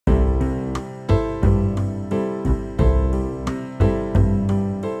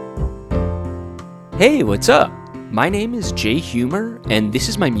Hey, what's up? My name is Jay Humor, and this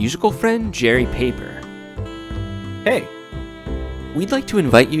is my musical friend, Jerry Paper. Hey. We'd like to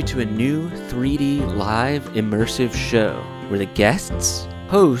invite you to a new 3D live immersive show where the guests,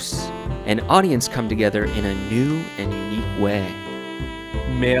 hosts, and audience come together in a new and unique way.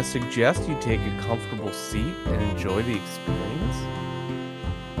 May I suggest you take a comfortable seat and enjoy the experience?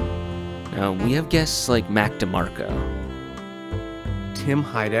 Now, we have guests like DeMarco, Tim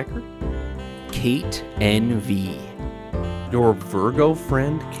Heidecker, Kate N.V., your Virgo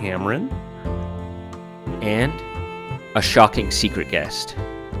friend Camirin, and a shocking secret guest.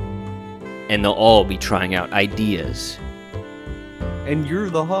 And they'll all be trying out ideas. and you're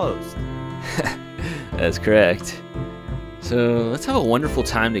the host. That's correct. So let's have a wonderful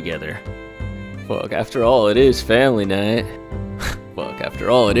time together. Fuck, after all, it is family night. Fuck,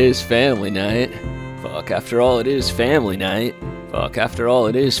 after all, it is family night. Fuck, after all, it is family night. Fuck, after all,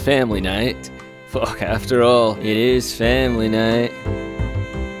 it is family night. Fuck, after all, it is family night.